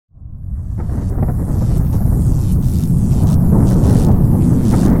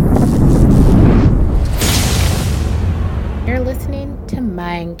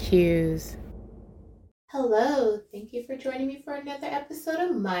Mind Cues. Hello, thank you for joining me for another episode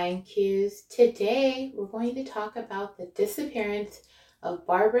of Mind Cues. Today, we're going to talk about the disappearance of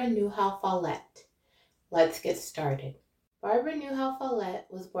Barbara Newhouse Follett. Let's get started. Barbara Newhouse Follett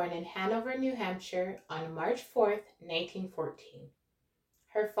was born in Hanover, New Hampshire on March 4th, 1914.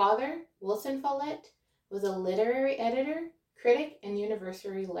 Her father, Wilson Follett, was a literary editor, critic, and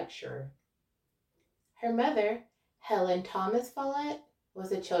university lecturer. Her mother, Helen Thomas Follett,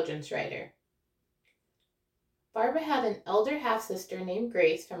 was a children's writer. Barbara had an elder half-sister named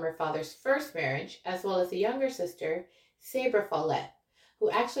Grace from her father's first marriage, as well as a younger sister, Sabra Follett, who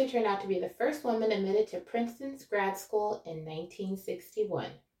actually turned out to be the first woman admitted to Princeton's grad school in 1961.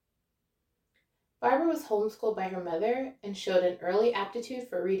 Barbara was homeschooled by her mother and showed an early aptitude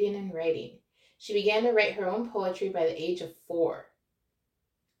for reading and writing. She began to write her own poetry by the age of 4.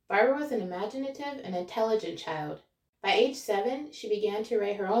 Barbara was an imaginative and intelligent child. By age 7, she began to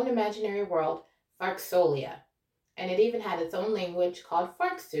write her own imaginary world, Farksolia, and it even had its own language called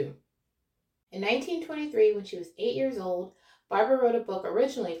Farksu. In 1923, when she was 8 years old, Barbara wrote a book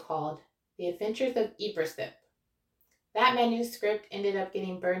originally called The Adventures of Ypres. That manuscript ended up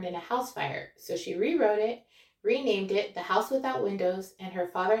getting burned in a house fire, so she rewrote it, renamed it The House Without Windows, and her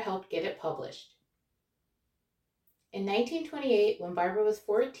father helped get it published. In 1928, when Barbara was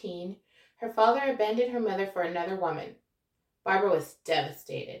 14, her father abandoned her mother for another woman. Barbara was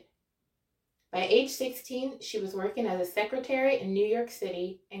devastated. By age 16, she was working as a secretary in New York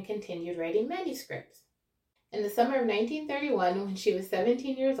City and continued writing manuscripts. In the summer of 1931, when she was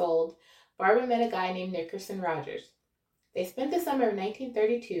 17 years old, Barbara met a guy named Nickerson Rogers. They spent the summer of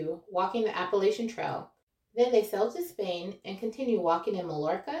 1932 walking the Appalachian Trail. Then they sailed to Spain and continued walking in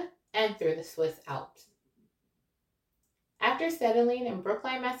Mallorca and through the Swiss Alps. After settling in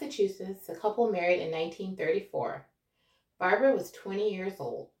Brookline, Massachusetts, the couple married in 1934. Barbara was 20 years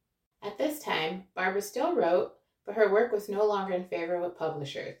old. At this time, Barbara still wrote, but her work was no longer in favor with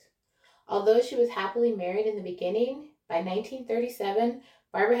publishers. Although she was happily married in the beginning, by 1937,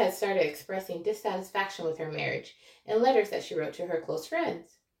 Barbara had started expressing dissatisfaction with her marriage in letters that she wrote to her close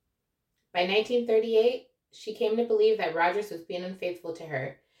friends. By 1938, she came to believe that Rogers was being unfaithful to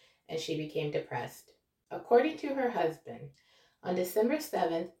her, and she became depressed. According to her husband, on December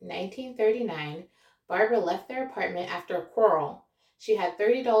 7, 1939, Barbara left their apartment after a quarrel. She had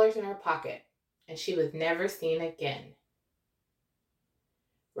 $30 in her pocket, and she was never seen again.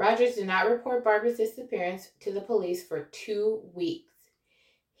 Rogers did not report Barbara's disappearance to the police for 2 weeks.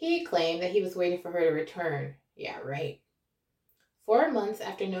 He claimed that he was waiting for her to return. Yeah, right. 4 months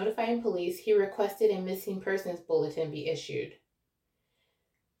after notifying police, he requested a missing persons bulletin be issued.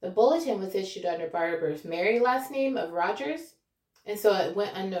 The bulletin was issued under Barbara's married last name of Rogers, and so it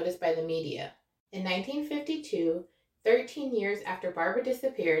went unnoticed by the media. In 1952, 13 years after Barbara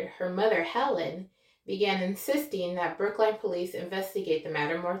disappeared, her mother, Helen, began insisting that Brookline police investigate the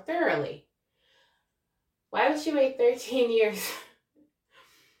matter more thoroughly. Why would she wait 13 years?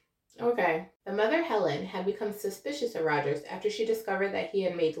 Okay. The mother, Helen, had become suspicious of Rogers after she discovered that he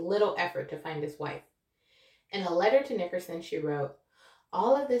had made little effort to find his wife. In a letter to Nickerson, she wrote,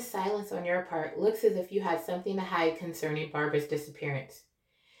 "All of this silence on your part looks as if you had something to hide concerning Barbara's disappearance.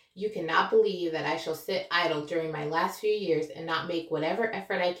 You cannot believe that I shall sit idle during my last few years and not make whatever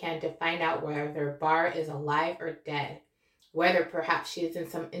effort I can to find out whether Barb is alive or dead, whether perhaps she is in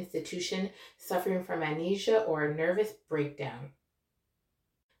some institution suffering from amnesia or a nervous breakdown."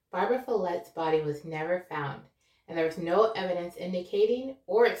 Barbara Follett's body was never found, and there was no evidence indicating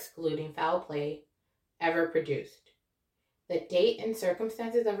or excluding foul play ever produced. The date and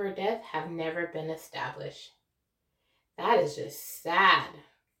circumstances of her death have never been established. That is just sad.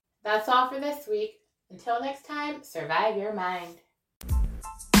 That's all for this week. Until next time, survive your mind.